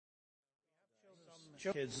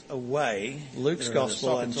Kids away, Luke's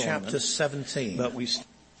Gospel and chapter 17. But we're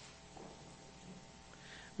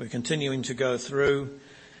continuing to go through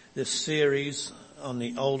this series on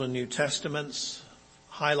the Old and New Testaments,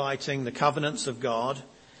 highlighting the covenants of God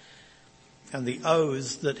and the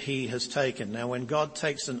oaths that he has taken. Now, when God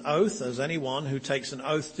takes an oath, as anyone who takes an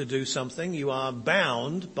oath to do something, you are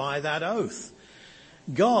bound by that oath.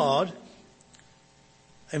 God,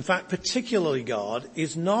 in fact, particularly God,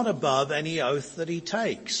 is not above any oath that he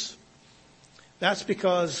takes. That's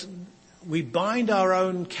because we bind our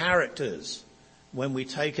own characters when we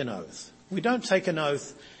take an oath. We don't take an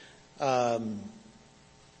oath,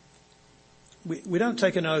 we don't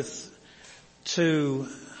take an oath to,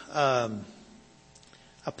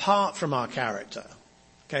 apart from our character.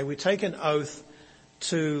 Okay, we take an oath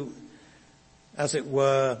to, as it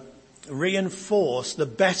were, reinforce the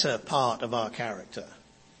better part of our character.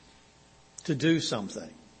 To do something.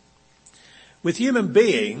 With human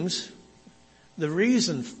beings, the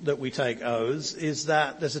reason that we take oaths is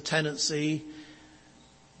that there's a tendency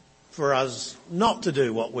for us not to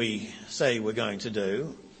do what we say we're going to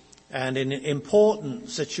do. And in important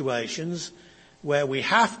situations where we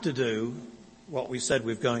have to do what we said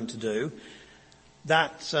we're going to do,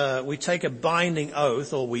 that we take a binding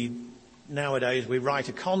oath, or nowadays we write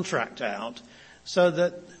a contract out so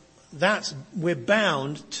that we're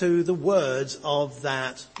bound to the words of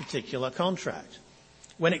that particular contract.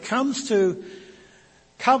 When it comes to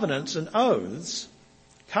covenants and oaths,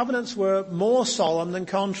 covenants were more solemn than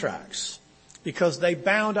contracts because they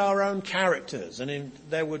bound our own characters, and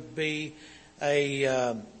there would be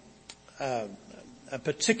a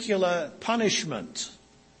particular punishment,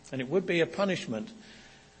 and it would be a punishment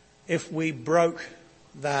if we broke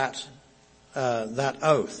that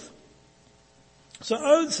oath. So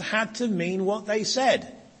oaths had to mean what they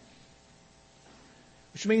said,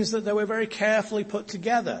 which means that they were very carefully put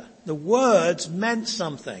together. The words meant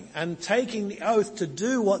something, and taking the oath to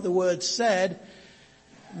do what the words said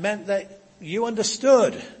meant that you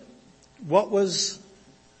understood what was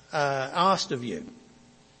asked of you.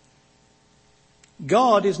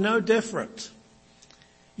 God is no different.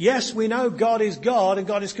 Yes, we know God is God, and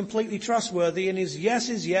God is completely trustworthy, and his yes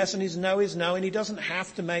is yes and his no is no, and he doesn't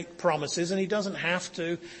have to make promises, and he doesn't have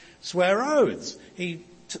to swear oaths. He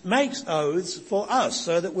makes oaths for us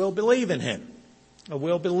so that we'll believe in him, or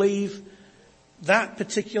we'll believe that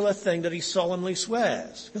particular thing that he solemnly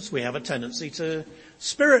swears, because we have a tendency to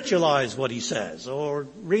spiritualize what he says or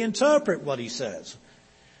reinterpret what he says.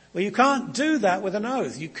 Well, you can't do that with an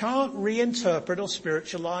oath. You can't reinterpret or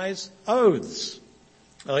spiritualize oaths.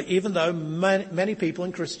 Even though many people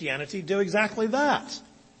in Christianity do exactly that.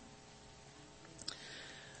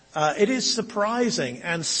 It is surprising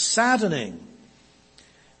and saddening,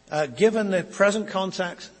 given the present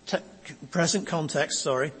context, got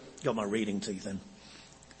my reading teeth in,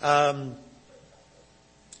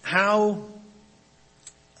 how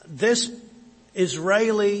this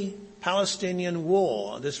Israeli-Palestinian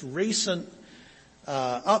war, this recent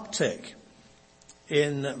uptick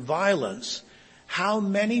in violence, how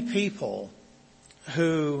many people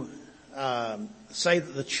who say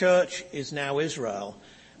that the church is now Israel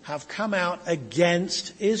have come out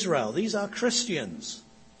against Israel. These are Christians.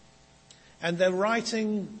 And they're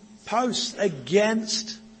writing posts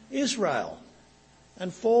against Israel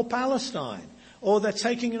and for Palestine. Or they're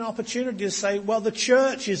taking an opportunity to say, well, the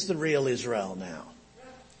church is the real Israel now.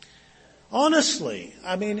 Honestly,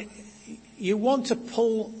 I mean, you want to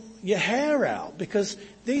pull your hair out, because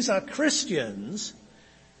these are Christians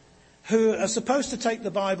who are supposed to take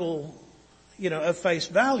the Bible, at face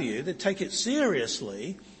value. They take it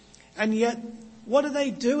seriously. And yet, what are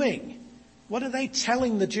they doing? What are they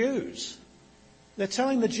telling the Jews? They're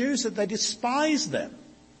telling the Jews that they despise them.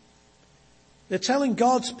 They're telling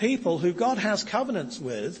God's people, who God has covenants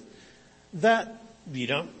with, that you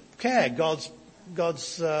don't care. God's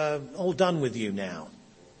all done with you now.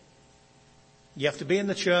 You have to be in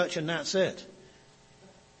the church and that's it.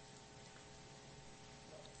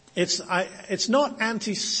 It's not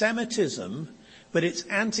anti-Semitism, but it's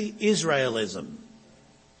anti-Israelism.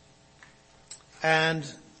 And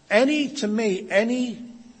any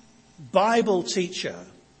Bible teacher,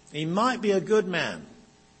 he might be a good man.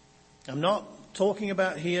 I'm not talking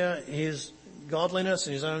about here his godliness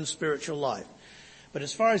and his own spiritual life. But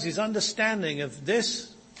as far as his understanding of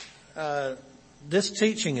this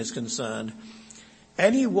teaching is concerned,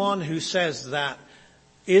 anyone who says that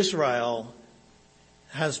Israel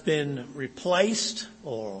has been replaced,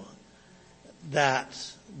 or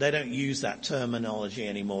that they don't use that terminology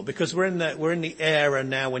anymore, because we're in the era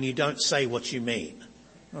now when you don't say what you mean.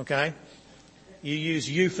 Okay? You use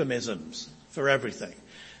euphemisms for everything.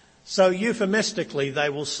 So euphemistically, they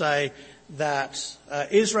will say that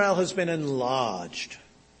Israel has been enlarged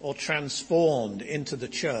or transformed into the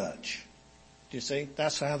church. Do you see?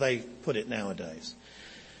 That's how they put it nowadays.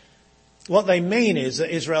 What they mean is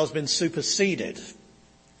that Israel's been superseded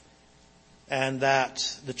and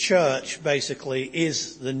that the church basically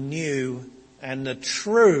is the new and the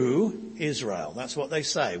true Israel. That's what they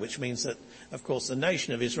say, which means that, of course, the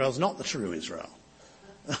nation of Israel is not the true Israel.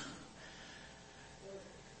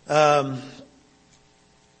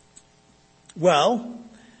 Well,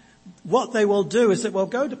 what they will do is that we'll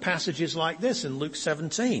go to passages like this in Luke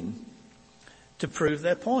 17 to prove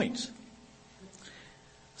their point.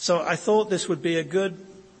 So I thought this would be a good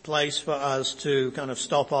place for us to kind of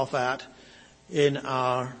stop off at in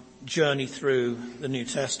our journey through the New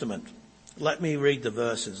Testament. Let me read the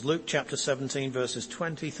verses. Luke chapter 17, verses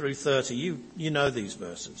 20 through 30. You know these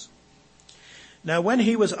verses. Now when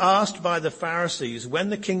he was asked by the Pharisees when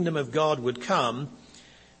the kingdom of God would come,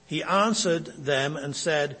 he answered them and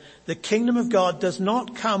said, "The kingdom of God does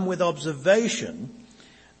not come with observation,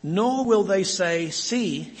 nor will they say,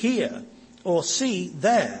 'See here,' or 'See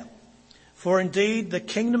there.' For indeed the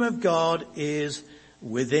kingdom of God is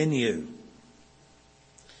within you."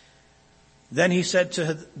 Then he said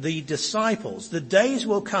to the disciples, "The days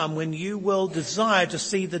will come when you will desire to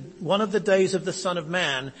see one of the days of the Son of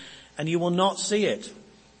Man, and you will not see it.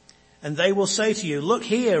 And they will say to you, 'Look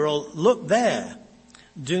here,' or 'Look there.'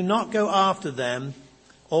 Do not go after them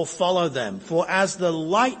or follow them. For as the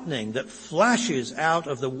lightning that flashes out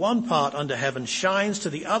of the one part under heaven shines to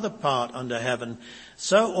the other part under heaven,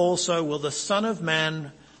 so also the Son of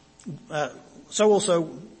Man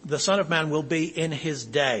will be in his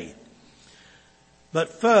day. But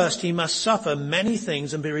first he must suffer many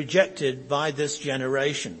things and be rejected by this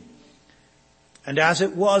generation. And as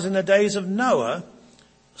it was in the days of Noah,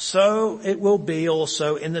 so it will be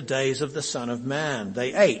also in the days of the Son of Man.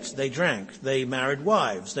 They ate, they drank, they married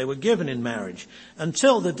wives, they were given in marriage,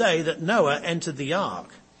 until the day that Noah entered the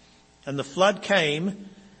ark. And the flood came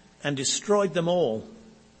and destroyed them all.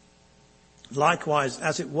 Likewise,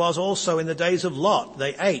 as it was also in the days of Lot,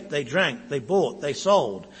 they ate, they drank, they bought, they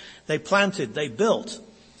sold, they planted, they built.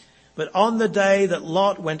 But on the day that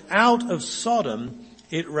Lot went out of Sodom,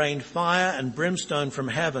 it rained fire and brimstone from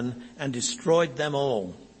heaven and destroyed them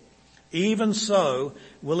all. Even so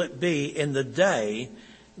will it be in the day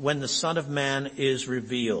when the Son of Man is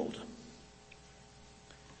revealed."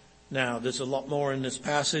 Now, there's a lot more in this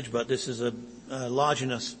passage, but this is a large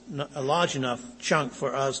enough chunk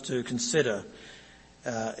for us to consider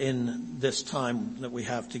in this time that we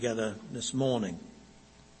have together this morning.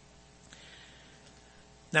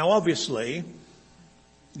 Now, obviously,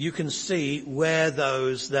 you can see where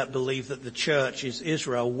those that believe that the church is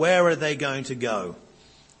Israel, where are they going to go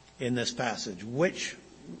in this passage? Which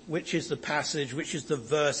is the passage, which is the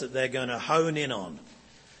verse that they're going to hone in on?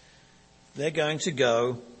 They're going to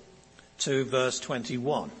go to verse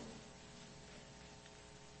 21.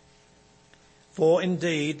 For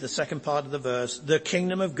indeed, the second part of the verse, the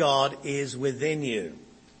kingdom of God is within you.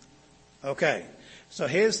 Okay, so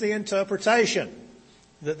here's the interpretation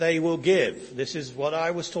that they will give. This is what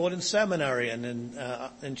I was taught in seminary and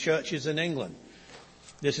in churches in England.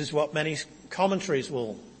 This is what many commentaries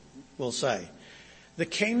will say. The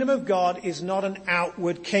kingdom of God is not an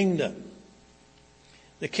outward kingdom.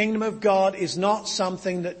 The kingdom of God is not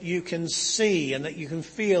something that you can see and that you can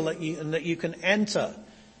feel and that you can enter.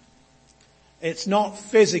 It's not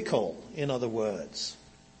physical, in other words.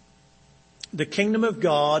 The kingdom of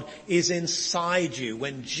God is inside you.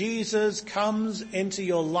 When Jesus comes into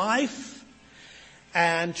your life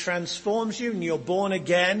and transforms you and you're born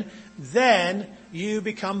again, then you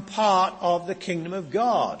become part of the kingdom of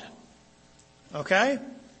God. Okay?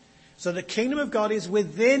 So the kingdom of God is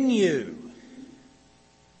within you.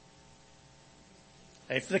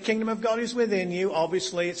 If the kingdom of God is within you,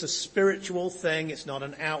 obviously it's a spiritual thing. It's not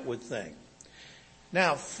an outward thing.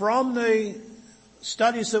 Now, from the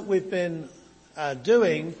studies that we've been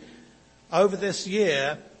doing over this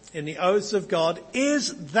year in the oaths of God,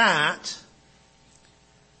 is that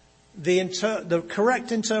the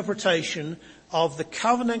correct interpretation of the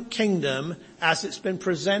covenant kingdom as it's been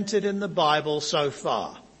presented in the Bible so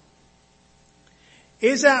far?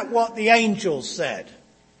 Is that what the angels said?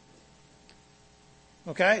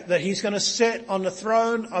 Okay, that he's going to sit on the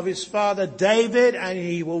throne of his father David and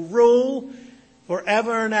he will rule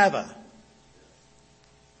forever and ever.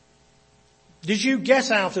 Did you guess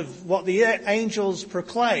out of what the angels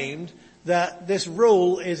proclaimed that this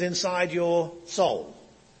rule is inside your soul?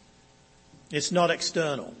 It's not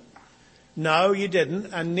external. No, you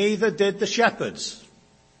didn't, and neither did the shepherds.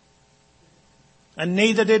 And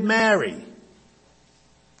neither did Mary.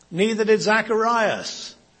 Neither did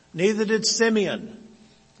Zacharias. Neither did Simeon.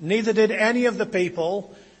 Neither did any of the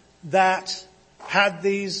people that had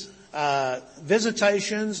these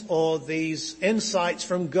visitations or these insights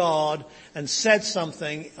from God and said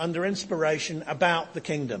something under inspiration about the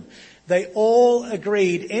kingdom. They all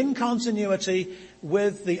agreed in continuity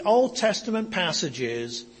with the Old Testament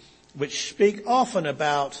passages which speak often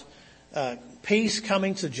about peace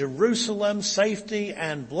coming to Jerusalem, safety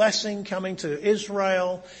and blessing coming to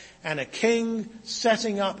Israel, and a king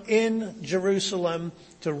setting up in Jerusalem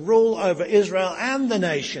to rule over Israel and the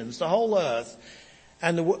nations, the whole earth,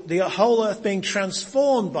 and the whole earth being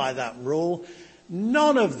transformed by that rule.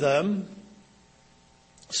 None of them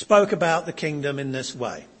spoke about the kingdom in this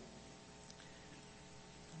way.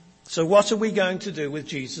 So what are we going to do with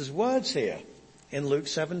Jesus' words here in Luke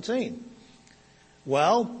 17?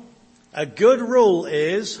 Well, a good rule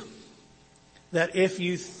is that if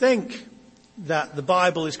you think that the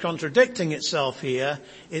Bible is contradicting itself here,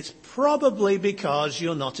 it's probably because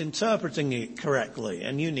you're not interpreting it correctly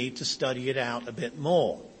and you need to study it out a bit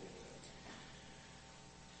more.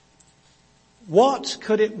 What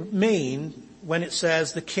could it mean when it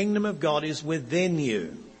says the kingdom of God is within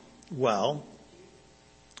you? Well,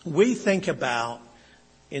 we think about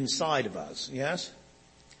inside of us, yes?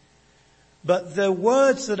 But the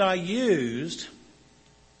words that I used,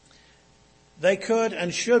 they could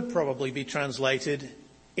and should probably be translated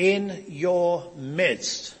in your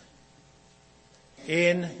midst.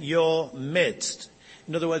 In your midst.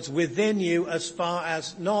 In other words, within you as far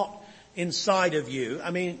as not inside of you. I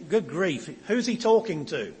mean, good grief. Who's he talking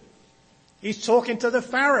to? He's talking to the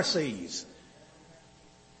Pharisees.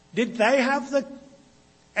 Did they have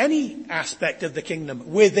any aspect of the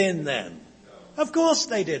kingdom within them? Of course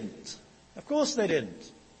they didn't. Of course they didn't.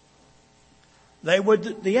 They were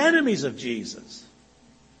the enemies of Jesus.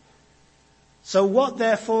 So what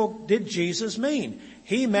therefore did Jesus mean?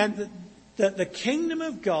 He meant that the kingdom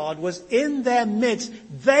of God was in their midst.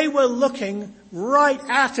 They were looking right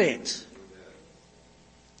at it.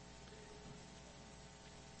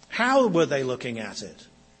 How were they looking at it?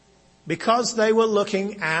 Because they were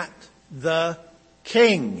looking at the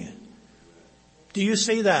King. Do you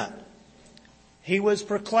see that? He was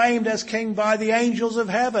proclaimed as king by the angels of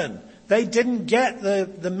heaven. They didn't get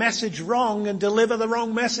the message wrong and deliver the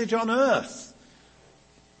wrong message on earth.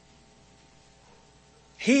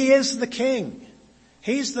 He is the king.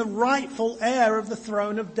 He's the rightful heir of the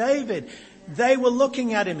throne of David. They were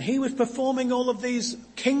looking at him. He was performing all of these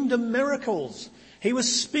kingdom miracles. He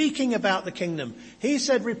was speaking about the kingdom. He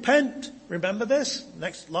said, repent. Remember this?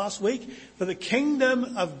 Last week. For the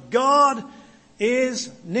kingdom of God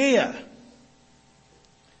is near.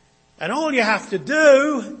 And all you have to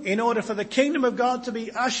do in order for the kingdom of God to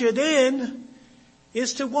be ushered in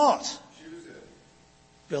is to what? Choose it.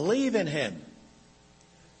 Believe in him.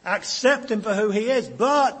 Accept him for who he is.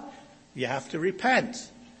 But you have to repent.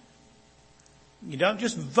 You don't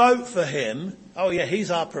just vote for him. Oh yeah, he's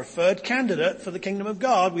our preferred candidate for the kingdom of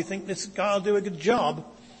God. We think this guy will do a good job.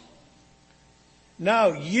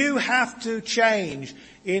 No, you have to change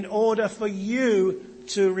in order for you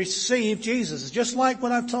to receive Jesus. It's just like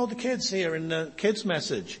what I've told the kids here in the kids'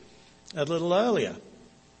 message a little earlier.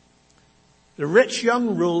 The rich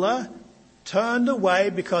young ruler turned away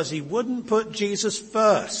because he wouldn't put Jesus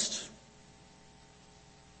first.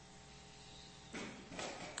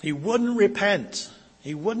 He wouldn't repent.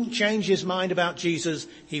 He wouldn't change his mind about Jesus.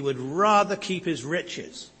 He would rather keep his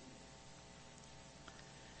riches.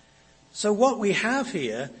 So what we have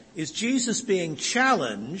here is Jesus being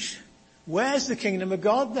challenged. Where's the kingdom of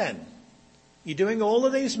God then? You're doing all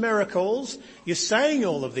of these miracles. You're saying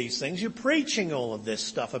all of these things. You're preaching all of this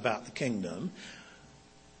stuff about the kingdom.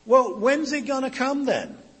 Well, when's it going to come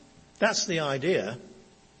then? That's the idea.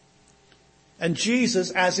 And Jesus,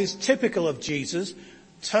 as is typical of Jesus,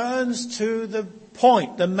 turns to the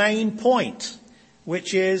point, the main point,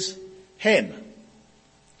 which is him.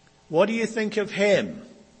 What do you think of him?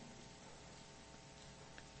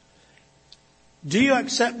 Do you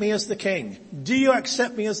accept me as the king? Do you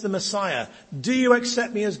accept me as the Messiah? Do you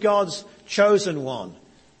accept me as God's chosen one,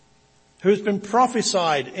 who's been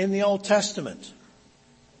prophesied in the Old Testament?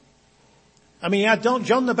 I mean,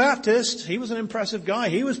 John the Baptist, he was an impressive guy.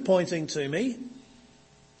 He was pointing to me.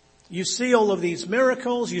 You see all of these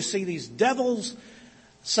miracles. You see these devils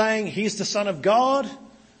saying he's the Son of God.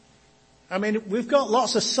 I mean, we've got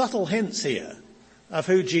lots of subtle hints here of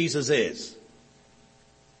who Jesus is.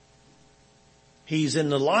 He's in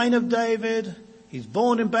the line of David. He's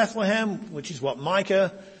born in Bethlehem, which is what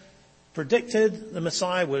Micah predicted. The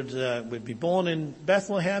Messiah would be born in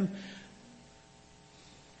Bethlehem.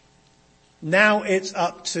 Now it's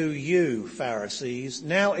up to you, Pharisees.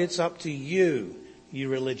 Now it's up to you, you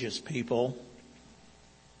religious people.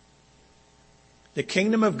 The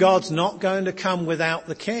kingdom of God's not going to come without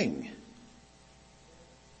the king.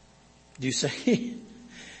 Do you see?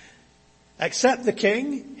 Accept the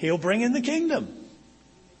king, he'll bring in the kingdom.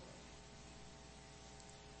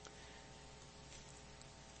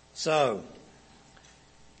 So,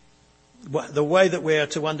 the way that we are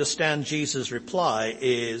to understand Jesus' reply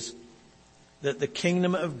is that the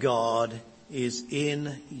kingdom of God is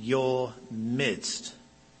in your midst.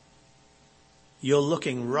 You're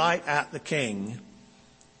looking right at the king,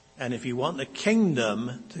 and if you want the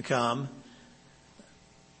kingdom to come,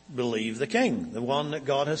 believe the king, the one that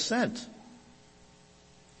God has sent.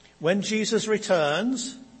 When Jesus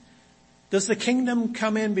returns, does the kingdom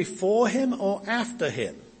come in before him or after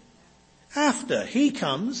him? After. He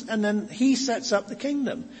comes and then he sets up the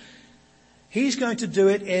kingdom. He's going to do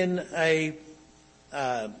it in a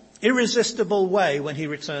irresistible way when he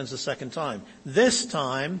returns the second time. This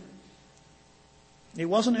time, it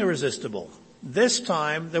wasn't irresistible. This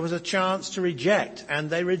time there was a chance to reject, and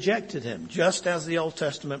they rejected him, just as the Old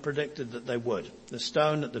Testament predicted that they would. The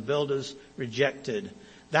stone that the builders rejected,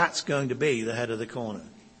 that's going to be the head of the corner,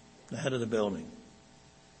 the head of the building.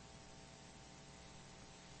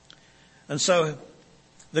 And so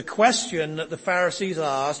the question that the Pharisees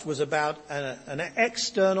asked was about an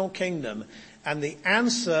external kingdom, and the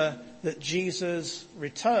answer that Jesus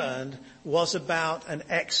returned was about an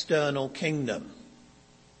external kingdom.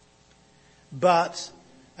 But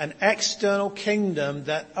an external kingdom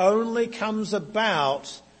that only comes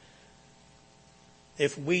about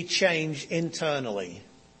if we change internally.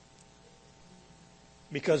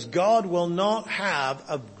 Because God will not have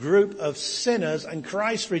a group of sinners and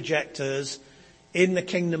Christ rejectors in the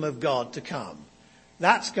kingdom of God to come.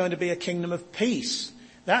 That's going to be a kingdom of peace.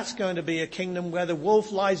 That's going to be a kingdom where the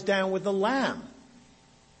wolf lies down with the lamb.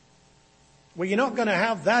 Well, you're not going to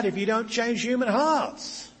have that if you don't change human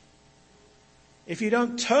hearts. If you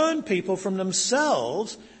don't turn people from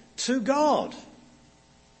themselves to God.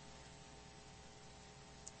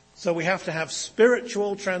 So we have to have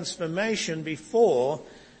spiritual transformation before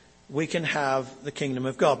we can have the kingdom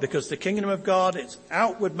of God. Because the kingdom of God, its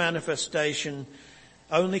outward manifestation,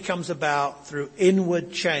 only comes about through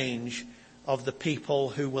inward change of the people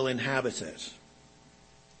who will inhabit it.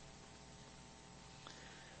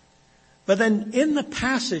 But then in the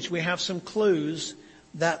passage we have some clues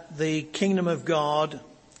that the kingdom of God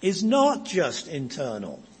is not just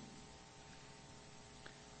internal.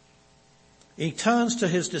 He turns to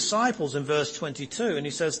his disciples in verse 22 and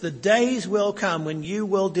he says, "The days will come when you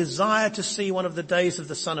will desire to see one of the days of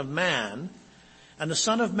the Son of Man." And the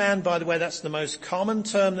Son of Man, by the way, that's the most common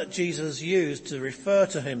term that Jesus used to refer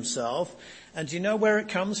to himself. And do you know where it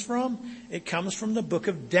comes from? It comes from the book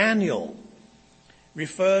of Daniel.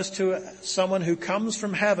 Refers to someone who comes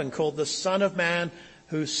from heaven called the Son of Man,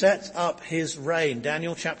 who sets up his reign.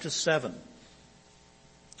 Daniel chapter 7,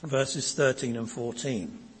 verses 13 and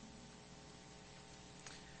 14.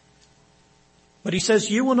 But he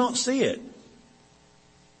says, you will not see it.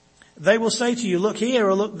 They will say to you, look here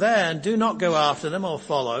or look there, and do not go after them or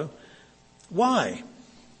follow. Why?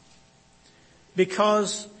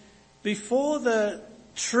 Because before the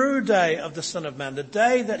true day of the Son of Man, the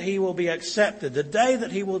day that he will be accepted, the day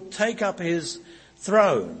that he will take up his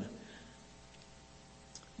throne,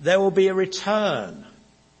 there will be a return.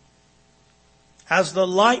 As the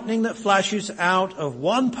lightning that flashes out of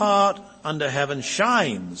one part under heaven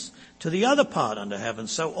shines to the other part under heaven,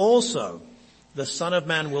 so also the Son of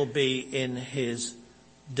Man will be in his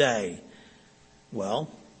day. Well,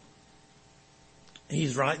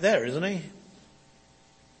 he's right there, isn't he?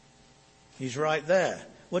 He's right there.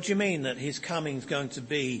 What do you mean that his coming is going to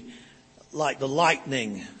be like the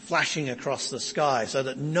lightning flashing across the sky so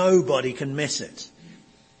that nobody can miss it?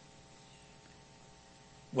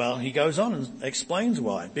 Well, he goes on and explains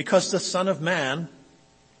why. Because the Son of Man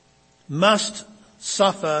must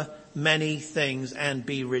suffer many things and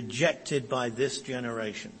be rejected by this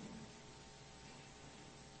generation.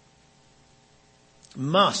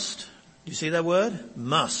 Must. Do you see that word?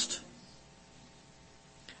 Must.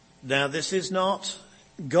 Now, this is not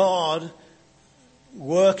God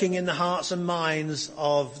working in the hearts and minds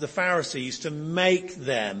of the Pharisees to make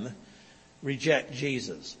them reject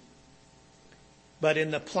Jesus. But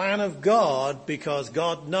in the plan of God, because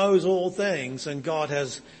God knows all things and God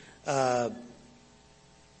has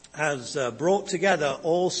brought together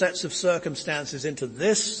all sets of circumstances into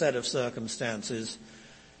this set of circumstances,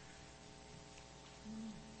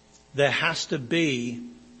 there has to be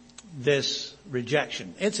this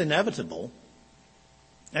rejection. It's inevitable.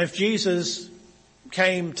 If Jesus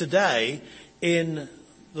came today in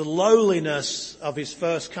the lowliness of his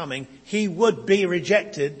first coming, he would be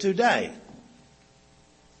rejected today.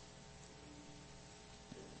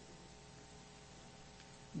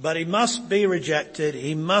 But he must be rejected.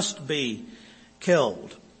 He must be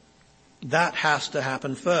killed. That has to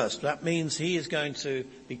happen first. That means he is going to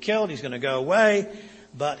be killed. He's going to go away,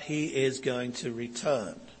 but he is going to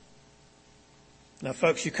return. Now,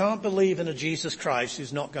 folks, you can't believe in a Jesus Christ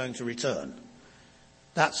who's not going to return.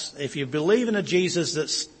 That's, if you believe in a Jesus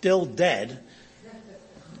that's still dead,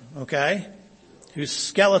 okay, whose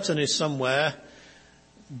skeleton is somewhere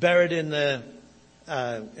buried in the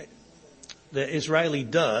Israeli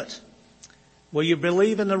dirt, well, you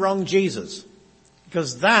believe in the wrong Jesus,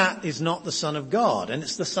 because that is not the Son of God, and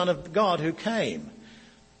it's the Son of God who came.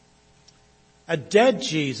 A dead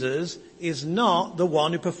Jesus is not the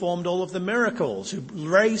one who performed all of the miracles, who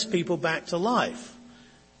raised people back to life.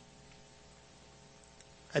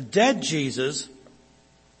 A dead Jesus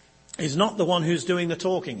is not the one who's doing the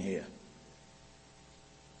talking here.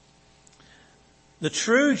 The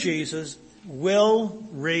true Jesus will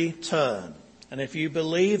return. And if you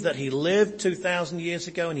believe that he lived 2,000 years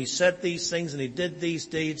ago and he said these things and he did these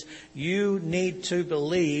deeds, you need to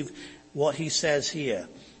believe what he says here.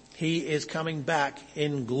 He is coming back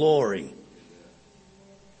in glory.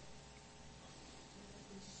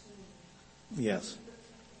 Yes.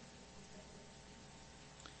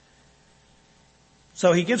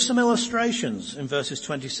 So he gives some illustrations in verses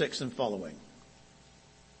 26 and following.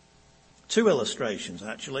 Two illustrations,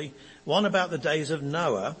 actually. One about the days of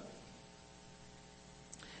Noah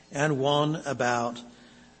and one about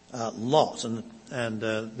Lot and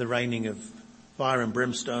the raining of fire and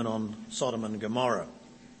brimstone on Sodom and Gomorrah.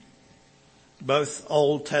 Both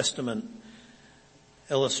Old Testament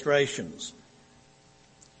illustrations.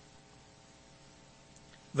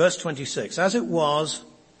 Verse 26, as it was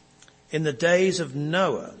in the days of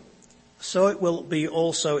Noah, so it will be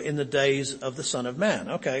also in the days of the Son of Man.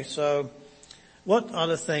 Okay, so what are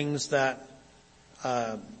the things that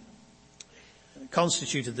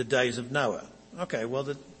constituted the days of Noah? Okay, well,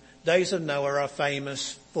 the days of Noah are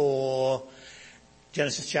famous for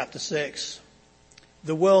Genesis chapter 6,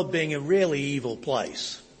 the world being a really evil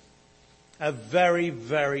place, a very,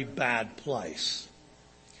 very bad place.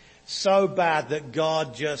 So bad that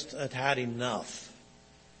God just had enough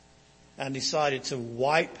and decided to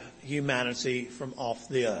wipe humanity from off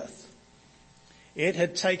the earth. It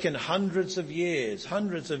had taken hundreds of years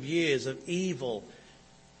of evil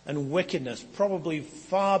and wickedness, probably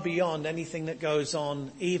far beyond anything that goes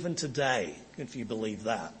on even today, if you believe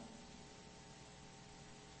that.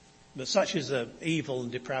 But such is the evil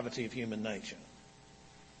and depravity of human nature.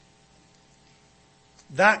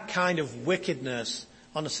 That kind of wickedness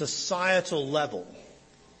on a societal level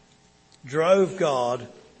drove God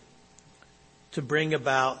to bring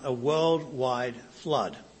about a worldwide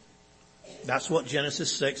flood. That's what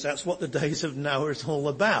Genesis 6, that's what the days of Noah is all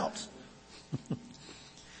about.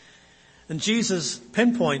 And Jesus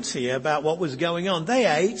pinpoints here about what was going on. They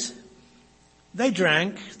ate, they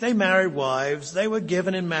drank, they married wives, they were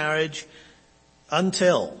given in marriage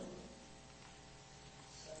until.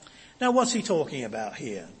 Now what's he talking about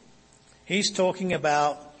here? He's talking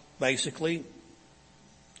about basically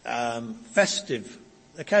festive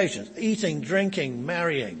occasions, eating, drinking,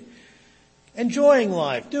 marrying, enjoying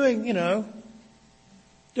life, doing the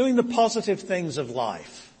positive things of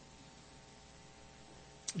life.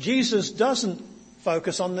 Jesus doesn't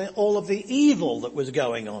focus on all of the evil that was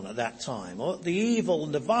going on at that time, or the evil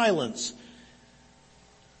and the violence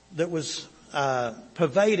that was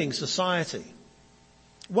pervading society.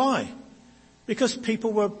 Why? Because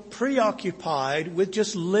people were preoccupied with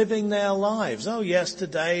just living their lives. Oh yes,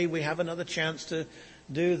 today we have another chance to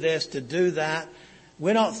do this, to do that.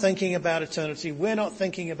 We're not thinking about eternity. We're not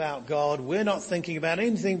thinking about God. We're not thinking about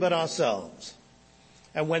anything but ourselves.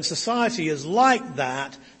 And when society is like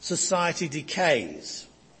that, society decays.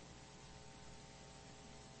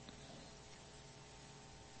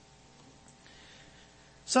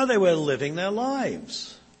 So they were living their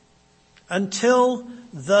lives until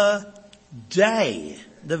the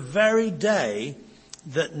very day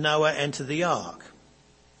that Noah entered the ark.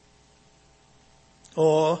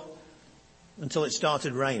 Or until it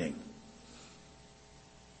started raining.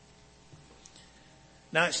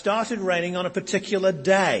 Now it started raining on a particular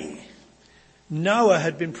day. Noah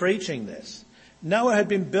had been preaching this. Noah had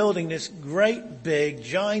been building this great big,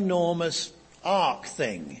 ginormous ark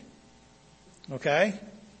thing. Okay?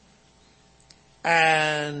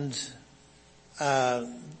 And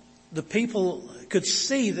the people could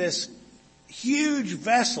see this huge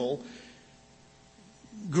vessel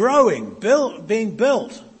growing, being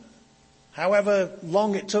built. However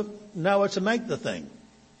long it took Noah to make the thing.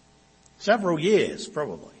 Several years,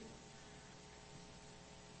 probably.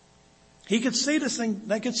 He could see this thing,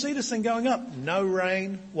 they could see this thing going up. No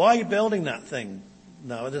rain. Why are you building that thing?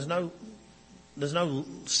 No, there's no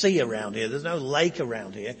sea around here. There's no lake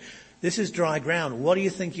around here. This is dry ground. What do you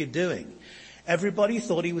think you're doing? Everybody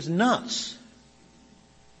thought he was nuts.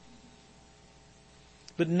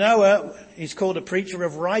 But Noah, he's called a preacher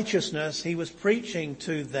of righteousness. He was preaching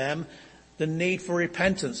to them the need for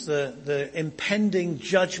repentance, the impending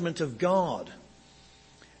judgment of God.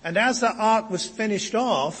 And as the ark was finished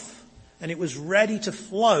off, and it was ready to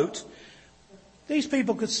float, these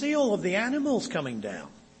people could see all of the animals coming down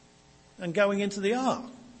and going into the ark.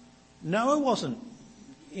 Noah wasn't,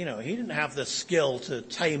 he didn't have the skill to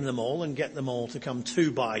tame them all and get them all to come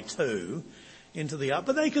 2 by 2 into the ark,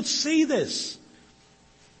 but they could see this.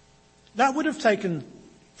 That would have taken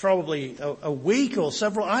probably a week or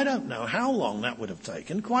several, I don't know how long that would have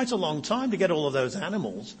taken, quite a long time to get all of those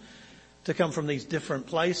animals to come from these different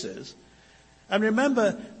places. And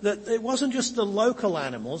remember that it wasn't just the local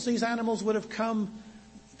animals. These animals would have come,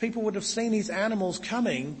 people would have seen these animals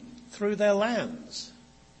coming through their lands.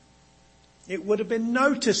 It would have been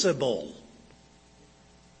noticeable.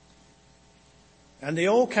 And they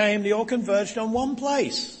all converged on one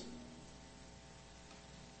place.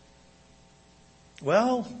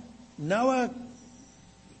 Well, Noah,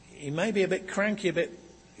 he may be a bit cranky, a bit,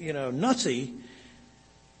 nutty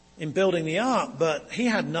in building the ark, but he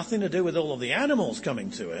had nothing to do with all of the animals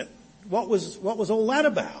coming to it. What was all that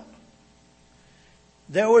about?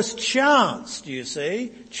 There was chance, do you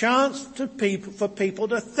see? Chance for people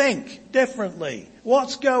to think differently.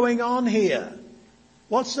 What's going on here?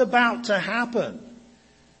 What's about to happen?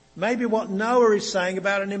 Maybe what Noah is saying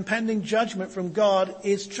about an impending judgment from God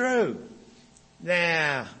is true.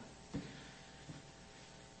 Nah,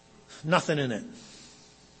 nothing in it.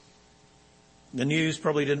 The news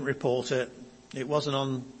probably didn't report it. It wasn't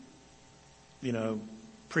on,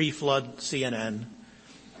 pre-flood CNN.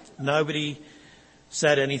 Nobody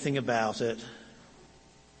said anything about it.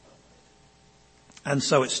 And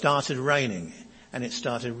so it started raining. And it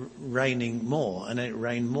started raining more. And it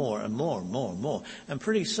rained more and more and more and more. And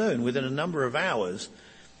pretty soon, within a number of hours,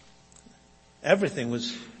 everything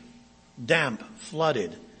was damp,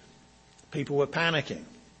 flooded. People were panicking.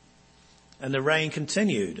 And the rain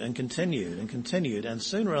continued and continued and continued. And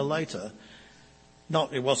sooner or later,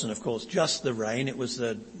 it wasn't of course just the rain, it was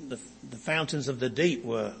the fountains of the deep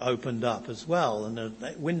were opened up as well. And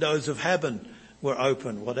the windows of heaven were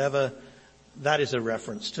opened, whatever that is a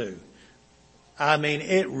reference to. I mean,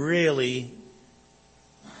 it really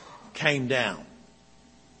came down.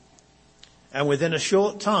 And within a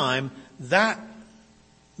short time, that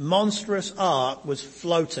monstrous ark was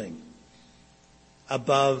floating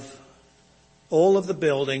above all of the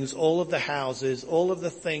buildings, all of the houses, all of the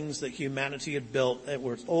things that humanity had built. It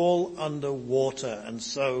was all under water, and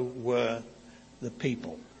so were the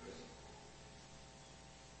people.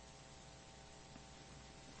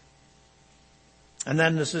 And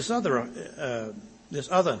then there's this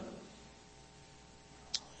other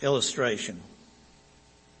illustration.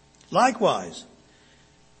 Likewise,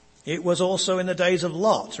 it was also in the days of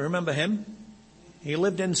Lot. Remember him? He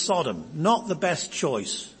lived in Sodom. Not the best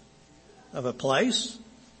choice of a place.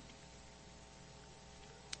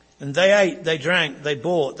 And they ate, they drank, they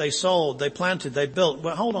bought, they sold, they planted, they built.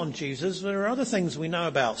 Well, hold on, Jesus. There are other things we know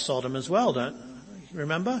about Sodom as well, don't you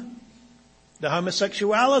remember? The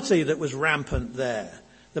homosexuality that was rampant there.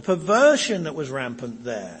 The perversion that was rampant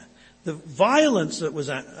there. The violence that was,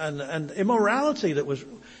 and immorality that was.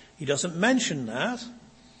 He doesn't mention that.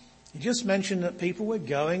 He just mentioned that people were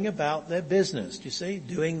going about their business, do you see?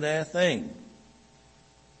 Doing their thing.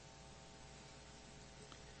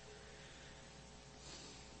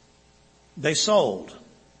 They sold.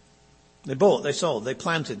 They bought, they sold, they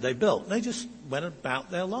planted, they built. They just went about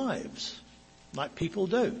their lives like people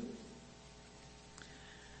do.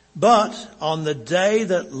 But on the day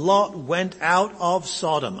that Lot went out of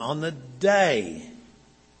Sodom, on the day,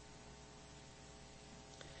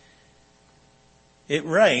 it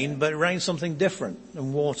rained, but it rained something different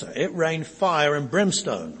than water. It rained fire and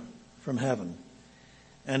brimstone from heaven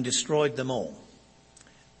and destroyed them all.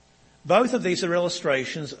 Both of these are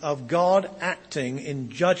illustrations of God acting in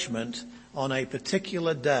judgment on a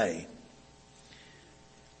particular day.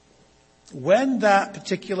 When that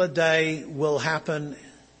particular day will happen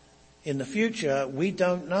in the future, we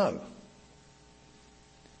don't know.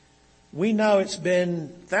 We know it's been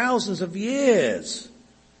thousands of years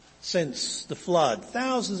since the flood,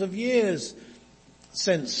 thousands of years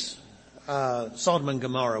since Sodom and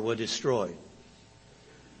Gomorrah were destroyed.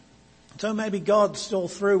 So maybe God's still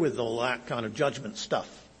through with all that kind of judgment stuff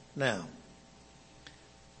now.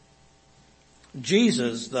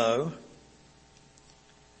 Jesus, though,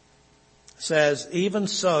 says, even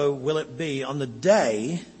so will it be on the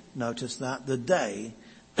day, notice that, the day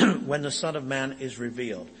when the Son of Man is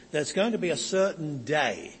revealed. There's going to be a certain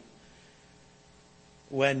day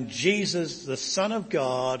when Jesus, the Son of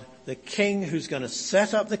God, the King who's going to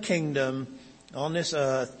set up the kingdom on this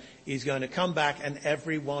earth, he's going to come back and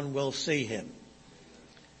everyone will see him.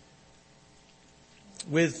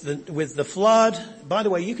 With the flood, by the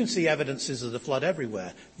way, you can see evidences of the flood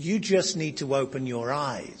everywhere. You just need to open your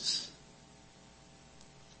eyes.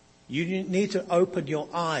 You need to open your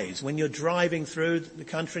eyes. When you're driving through the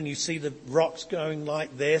country and you see the rocks going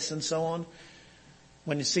like this and so on,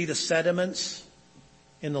 when you see the sediments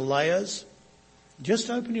in the layers, just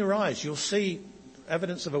open your eyes. You'll see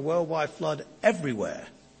evidence of a worldwide flood everywhere.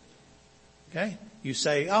 Okay? You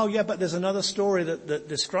say, oh yeah, but there's another story that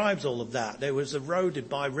describes all of that. It was eroded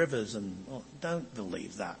by rivers and, well, don't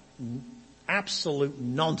believe that. Absolute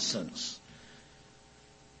nonsense.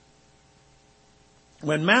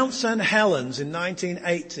 When Mount St. Helens in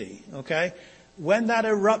 1980, okay, when that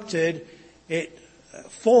erupted, it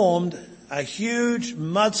formed a huge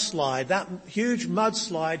mudslide. That huge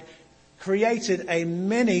mudslide created a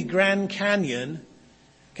mini Grand Canyon,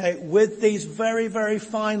 okay, with these very, very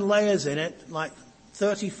fine layers in it, like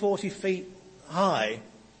 30, 40 feet high,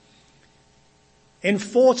 in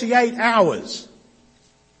 48 hours.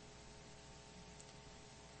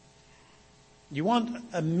 You want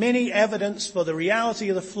a mini evidence for the reality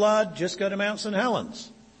of the flood? Just go to Mount St. Helens.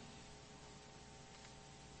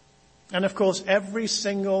 And of course, every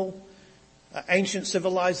single ancient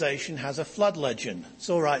civilization has a flood legend. It's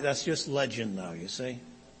all right, that's just legend though, you see.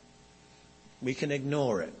 We can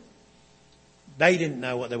ignore it. They didn't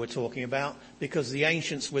know what they were talking about because the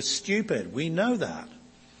ancients were stupid. We know that.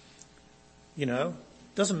 You know,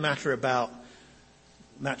 it doesn't matter about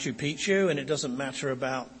Machu Picchu and it doesn't matter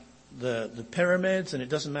about the pyramids and it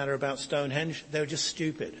doesn't matter about Stonehenge. They were just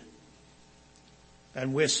stupid.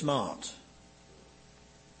 And we're smart.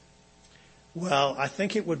 Well, I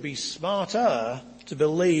think it would be smarter to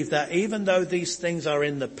believe that even though these things are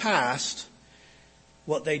in the past,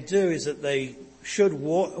 what they do is that they should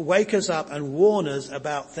wake us up and warn us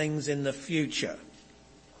about things in the future.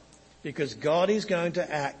 Because God is going to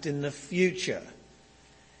act in the future.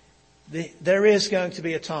 There is going to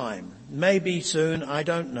be a time, maybe soon, I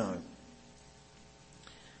don't know,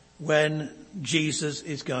 when Jesus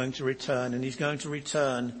is going to return, and he's going to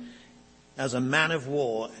return as a man of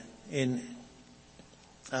war in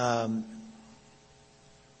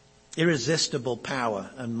irresistible power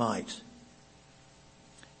and might.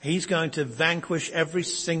 He's going to vanquish every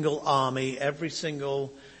single army, every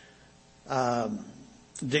single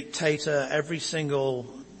dictator, every single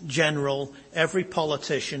general, every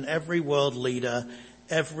politician, every world leader,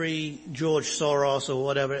 every George Soros or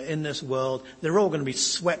whatever in this world. They're all going to be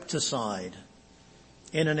swept aside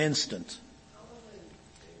in an instant.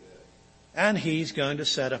 And he's going to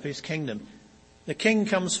set up his kingdom. The king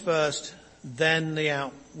comes first, then the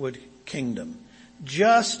outward kingdom.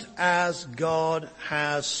 Just as God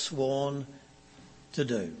has sworn to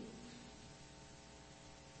do.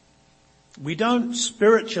 We don't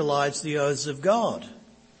spiritualize the oaths of God.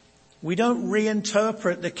 We don't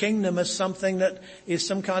reinterpret the kingdom as something that is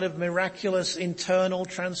some kind of miraculous internal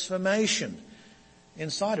transformation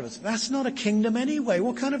inside of us. That's not a kingdom anyway.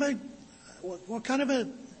 What kind of a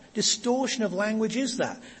distortion of language is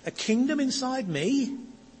that? A kingdom inside me?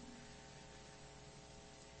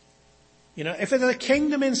 You know, if there's a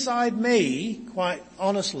kingdom inside me, quite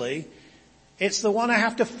honestly, it's the one I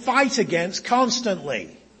have to fight against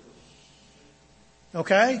constantly.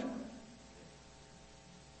 Okay?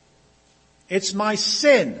 It's my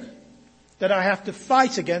sin that I have to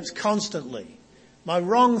fight against constantly. My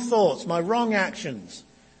wrong thoughts, my wrong actions,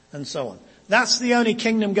 and so on. That's the only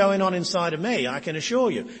kingdom going on inside of me, I can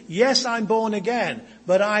assure you. Yes, I'm born again,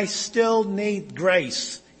 but I still need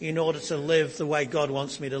grace in order to live the way God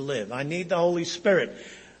wants me to live. I need the Holy Spirit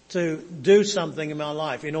to do something in my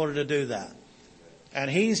life in order to do that. And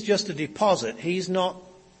he's just a deposit. He's not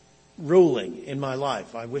ruling in my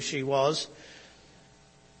life. I wish he was.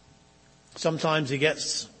 Sometimes he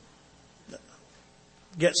gets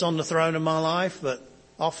on the throne of my life, but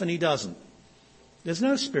often he doesn't. There's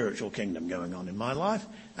no spiritual kingdom going on in my life,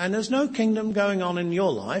 and there's no kingdom going on in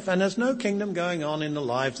your life, and there's no kingdom going on in the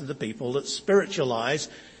lives of the people that spiritualize.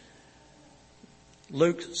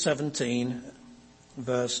 Luke 17,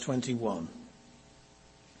 verse 21.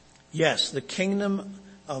 Yes, the kingdom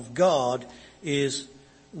of God is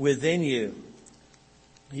within you.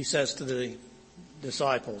 He says to the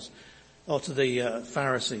disciples, or to the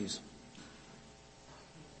Pharisees.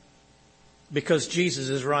 Because Jesus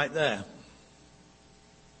is right there.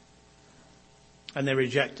 And they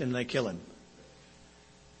reject him, they kill him.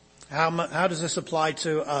 How does this apply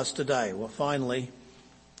to us today? Well, finally,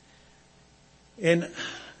 in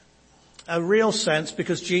a real sense,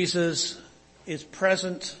 because Jesus is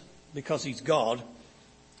present, because he's God,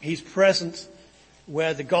 he's present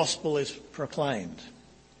where the gospel is proclaimed.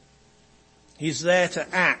 He's there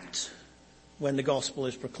to act when the gospel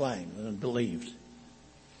is proclaimed and believed.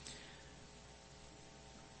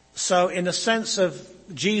 So in the sense of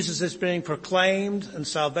Jesus is being proclaimed and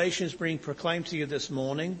salvation is being proclaimed to you this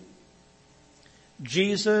morning,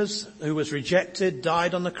 Jesus, who was rejected,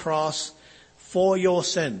 died on the cross for your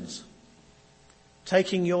sins,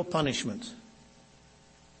 taking your punishment.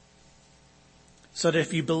 So that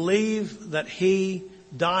if you believe that he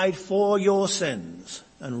died for your sins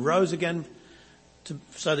and rose again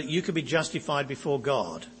so that you could be justified before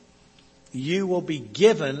God, you will be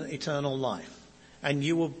given eternal life. And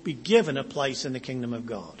you will be given a place in the kingdom of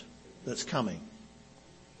God that's coming.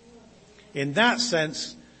 In that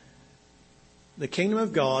sense, the kingdom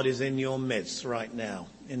of God is in your midst right now,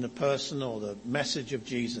 in the person or the message of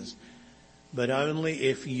Jesus. But only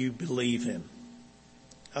if you believe him.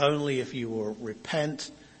 Only if you will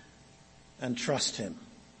repent and trust him.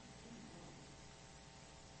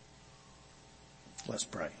 Let's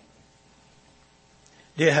pray.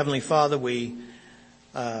 Dear Heavenly Father,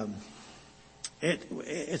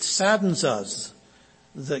 it saddens us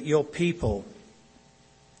that your people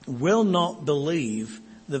will not believe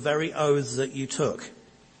the very oaths that you took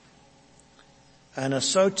and are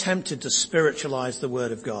so tempted to spiritualize the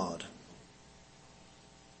word of God.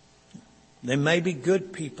 They may be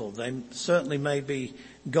good people, they certainly may be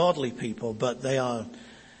godly people, but they are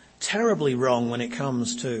terribly wrong when it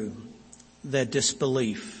comes to their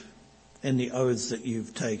disbelief in the oaths that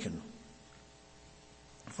you've taken.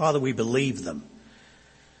 Father, we believe them.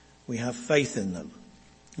 We have faith in them.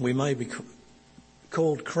 We may be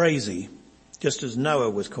called crazy, just as Noah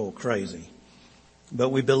was called crazy. But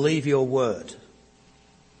we believe your word.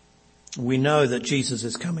 We know that Jesus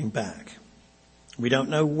is coming back. We don't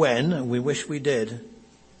know when, and we wish we did.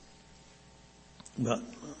 But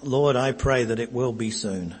Lord, I pray that it will be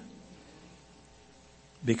soon.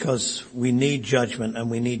 Because we need judgment and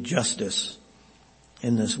we need justice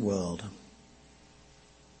in this world.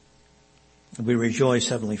 We rejoice,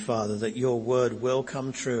 Heavenly Father, that your word will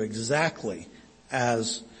come true exactly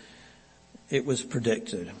as it was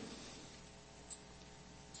predicted.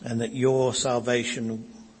 And that your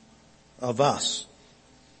salvation of us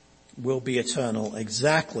will be eternal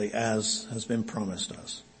exactly as has been promised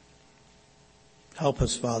us. Help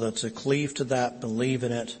us, Father, to cleave to that, believe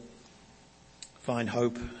in it, find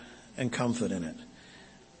hope and comfort in it.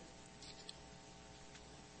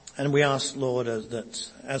 And we ask, Lord,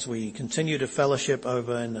 that as we continue to fellowship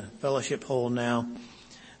over in the fellowship hall now,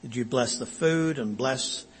 that you bless the food and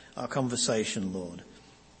bless our conversation, Lord.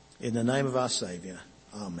 In the name of our Savior,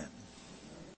 amen.